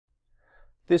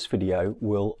This video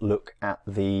will look at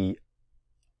the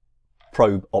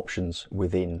probe options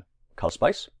within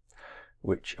ColourSpace,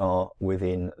 which are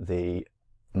within the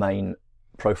main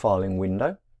profiling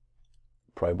window,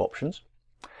 probe options.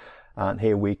 And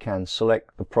here we can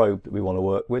select the probe that we want to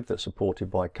work with that's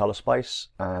supported by ColourSpace,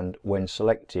 and when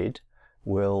selected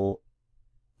we'll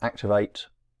activate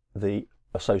the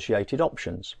associated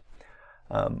options.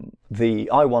 The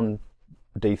i1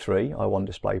 D3, i1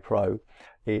 Display Pro,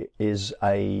 it is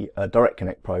a direct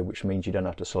connect probe, which means you don't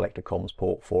have to select a comms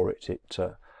port for it.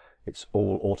 It's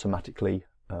all automatically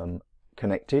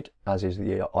connected, as is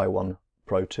the i1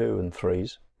 Pro 2 and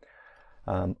 3s.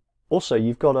 Also,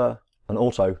 you've got an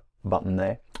auto button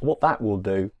there. What that will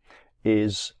do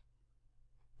is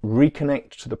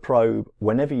reconnect to the probe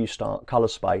whenever you start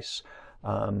ColourSpace,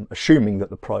 assuming that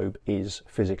the probe is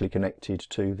physically connected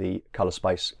to the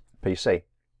ColourSpace PC.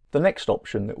 The next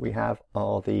option that we have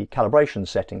are the calibration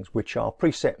settings, which are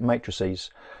preset matrices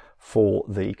for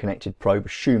the connected probe,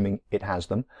 assuming it has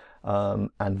them,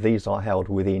 and these are held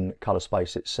within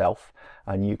ColourSpace itself,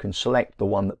 and you can select the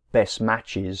one that best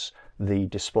matches the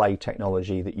display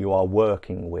technology that you are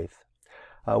working with.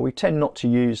 We tend not to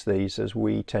use these, as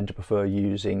we tend to prefer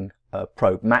using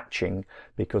probe matching,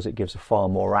 because it gives a far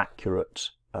more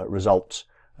accurate result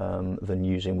than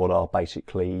using what are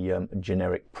basically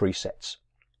generic presets.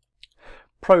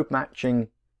 Probe matching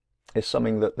is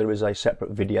something that there is a separate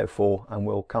video for, and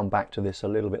we'll come back to this a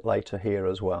little bit later here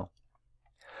as well.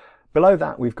 Below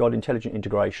that we've got intelligent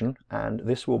integration, and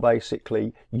this will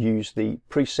basically use the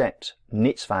preset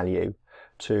nits value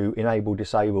to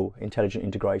disable intelligent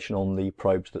integration on the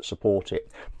probes that support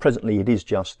it. Presently it is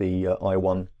just the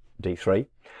i1 D3,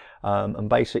 and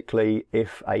basically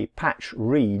if a patch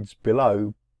reads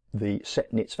below the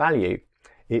set nits value,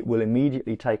 it will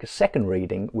immediately take a second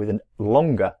reading with a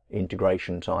longer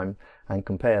integration time and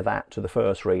compare that to the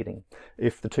first reading.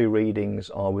 If the two readings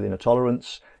are within a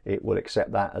tolerance, it will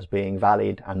accept that as being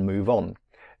valid and move on.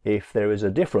 If there is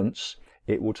a difference,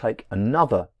 it will take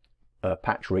another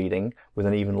patch reading with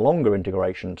an even longer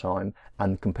integration time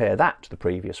and compare that to the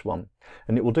previous one.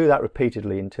 And it will do that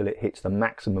repeatedly until it hits the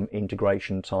maximum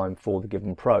integration time for the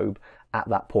given probe. At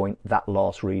that point, that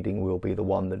last reading will be the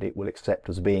one that it will accept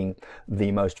as being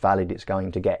the most valid it's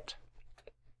going to get.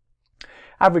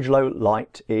 Average low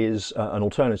light is an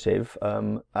alternative,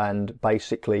 and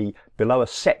basically below a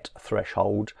set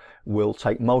threshold will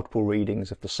take multiple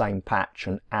readings of the same patch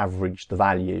and average the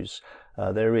values.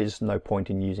 There is no point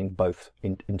in using both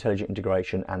intelligent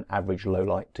integration and average low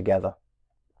light together.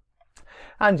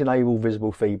 And enable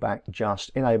visible feedback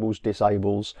just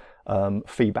disables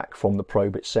feedback from the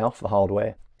probe itself, the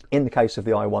hardware. In the case of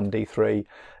the i1 D3,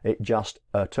 it just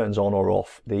turns on or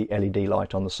off the LED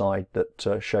light on the side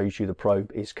that shows you the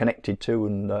probe is connected to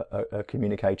and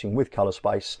communicating with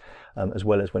ColourSpace, as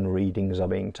well as when readings are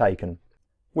being taken.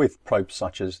 With probes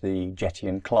such as the Jetty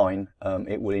and Klein,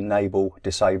 it will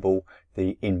disable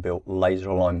the inbuilt laser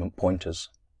alignment pointers.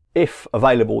 If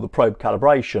available, the probe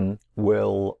calibration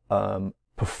will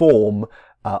perform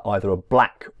either a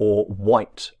black or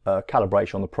white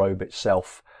calibration on the probe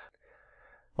itself.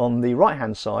 On the right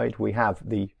hand side we have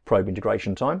the probe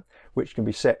integration time, which can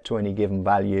be set to any given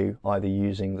value either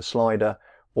using the slider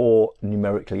or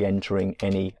numerically entering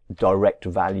any direct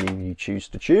value you choose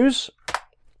to choose.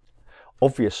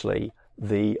 Obviously,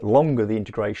 the longer the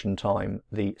integration time,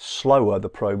 the slower the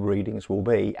probe readings will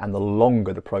be and the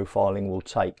longer the profiling will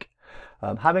take.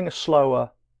 Having a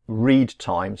slower read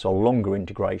time, so a longer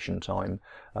integration time,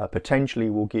 potentially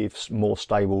will give more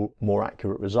stable, more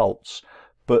accurate results,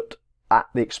 but at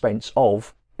the expense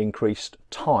of increased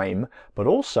time. But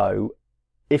also,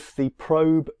 if the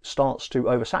probe starts to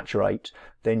oversaturate,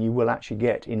 then you will actually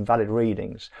get invalid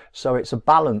readings. So it's a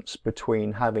balance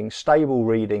between having stable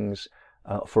readings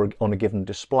on a given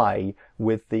display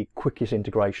with the quickest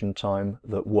integration time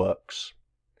that works.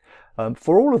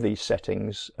 For all of these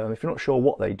settings, if you're not sure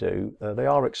what they do, they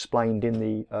are explained in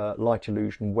the Light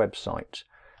Illusion website.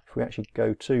 If we actually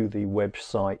go to the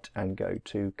website and go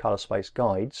to ColourSpace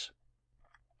Guides,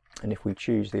 and if we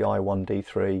choose the i1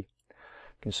 D3, you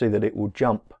can see that it will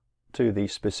jump to the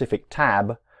specific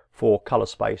tab for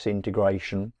ColourSpace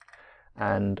integration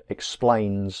and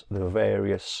explains the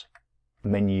various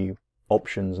menu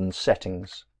options and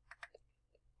settings.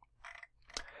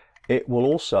 It will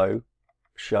also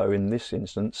show in this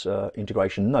instance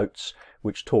integration notes,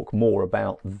 which talk more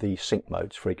about the sync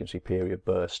modes, frequency, period,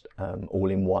 burst, all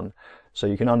in one, so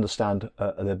you can understand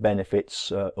the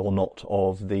benefits or not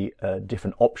of the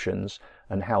different options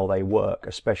and how they work,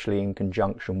 especially in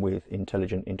conjunction with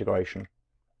intelligent integration.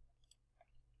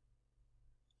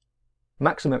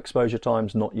 Maximum exposure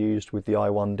times not used with the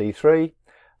i1D3.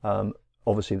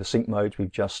 Obviously the sync modes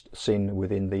we've just seen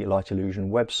within the Light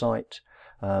Illusion website.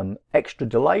 Extra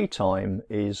delay time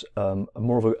is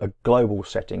more of a global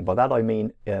setting. By that I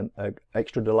mean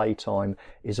extra delay time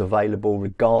is available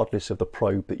regardless of the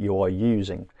probe that you are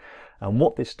using. And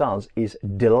what this does is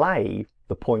delay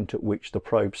the point at which the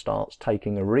probe starts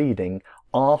taking a reading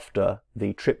after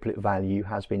the triplet value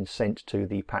has been sent to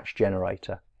the patch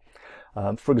generator.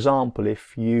 For example,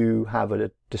 if you have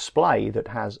a display that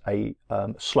has a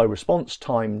slow response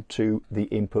time to the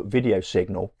input video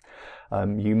signal,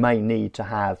 you may need to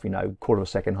have, quarter of a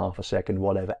second, half a second,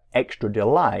 whatever, extra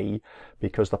delay,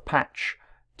 because the patch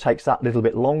takes that little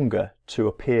bit longer to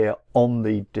appear on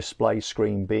the display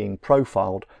screen being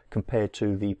profiled compared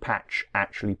to the patch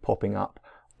actually popping up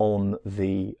on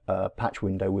the patch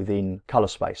window within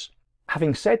ColourSpace.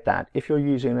 Having said that, if you're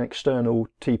using an external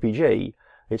TPG,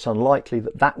 it's unlikely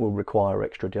that that will require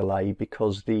extra delay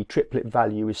because the triplet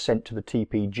value is sent to the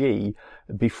TPG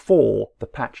before the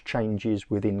patch changes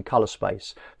within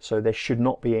ColourSpace. So there should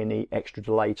not be any extra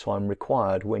delay time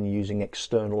required when using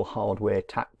external hardware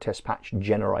test patch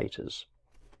generators.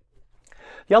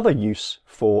 The other use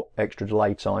for extra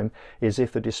delay time is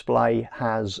if the display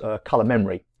has colour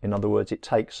memory. In other words, it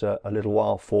takes a little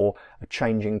while for a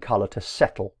change in colour to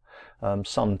settle.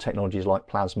 Some technologies like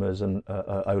plasmas and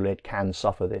OLED can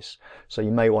suffer this. So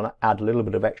you may want to add a little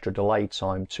bit of extra delay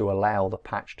time to allow the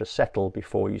patch to settle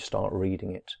before you start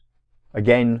reading it.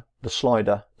 Again, the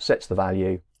slider sets the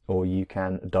value, or you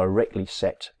can directly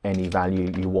set any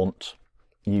value you want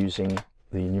using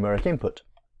the numeric input.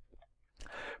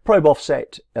 Probe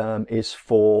offset is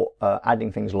for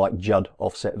adding things like JUD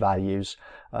offset values.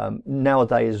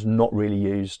 Nowadays not really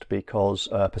used because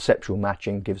perceptual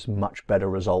matching gives much better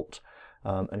result,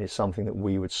 and is something that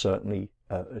we would certainly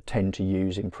tend to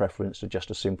use in preference to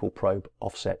just a simple probe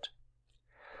offset.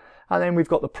 And then we've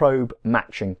got the probe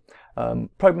matching.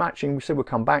 Probe matching, we said we'll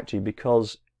come back to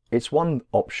because it's one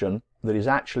option that is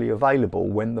actually available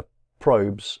when the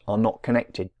probes are not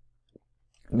connected.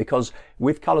 Because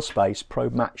with ColourSpace,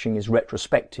 probe matching is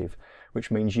retrospective,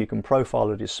 which means you can profile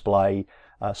a display,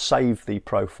 save the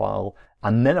profile,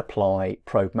 and then apply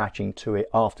probe matching to it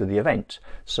after the event.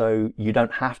 So you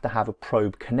don't have to have a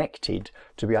probe connected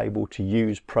to be able to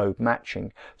use probe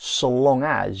matching, so long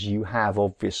as you have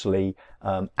obviously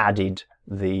added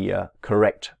the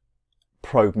correct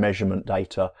probe measurement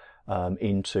data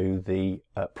into the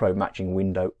probe matching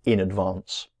window in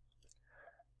advance.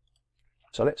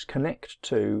 So let's connect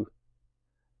to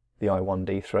the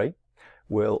i1D3.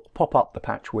 We'll pop up the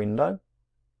patch window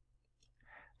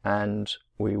and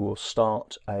we will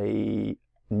start a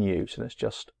new. So let's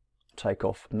just take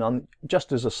off none.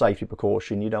 Just as a safety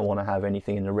precaution, you don't want to have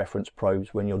anything in the reference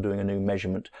probes when you're doing a new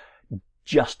measurement,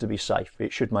 just to be safe.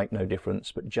 It should make no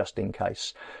difference, but just in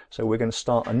case. So we're going to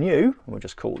start a new, and we'll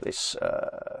just call this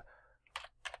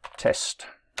test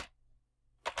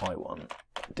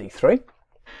i1D3.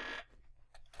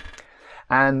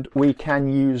 And we can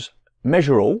use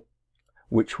Measure All,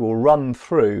 which will run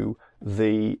through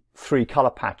the 3 colour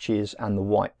patches and the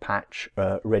white patch,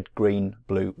 red, green,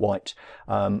 blue, white,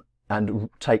 and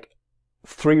take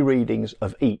 3 readings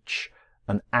of each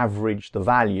and average the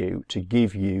value to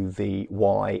give you the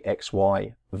Y,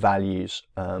 XY values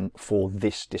for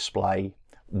this display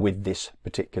with this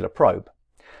particular probe.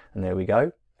 And there we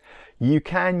go. You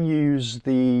can use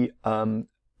the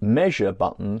measure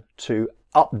button to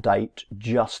update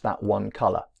just that one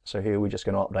colour. So here we're just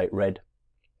going to update red.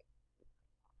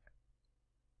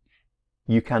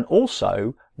 You can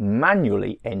also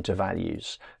manually enter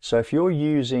values. So if you're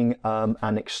using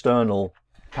an external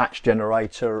patch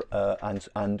generator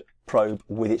and probe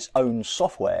with its own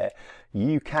software,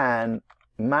 you can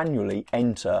manually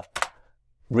enter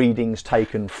readings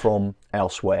taken from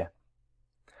elsewhere.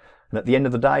 And at the end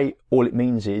of the day, all it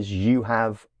means is you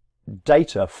have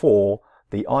data for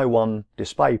the i1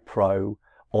 Display Pro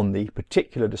on the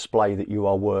particular display that you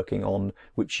are working on,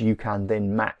 which you can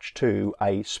then match to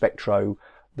a Spectro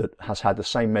that has had the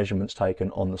same measurements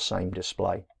taken on the same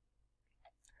display.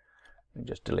 And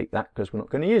just delete that because we're not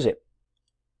going to use it.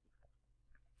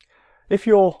 If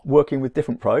you're working with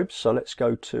different probes, so let's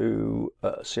go to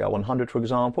CR100 for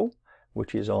example,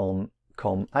 which is on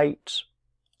COM8,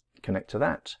 connect to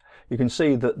that. You can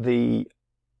see that the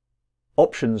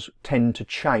options tend to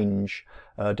change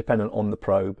dependent on the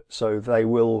probe, so they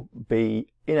will be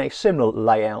in a similar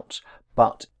layout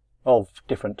but of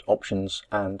different options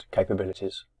and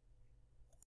capabilities.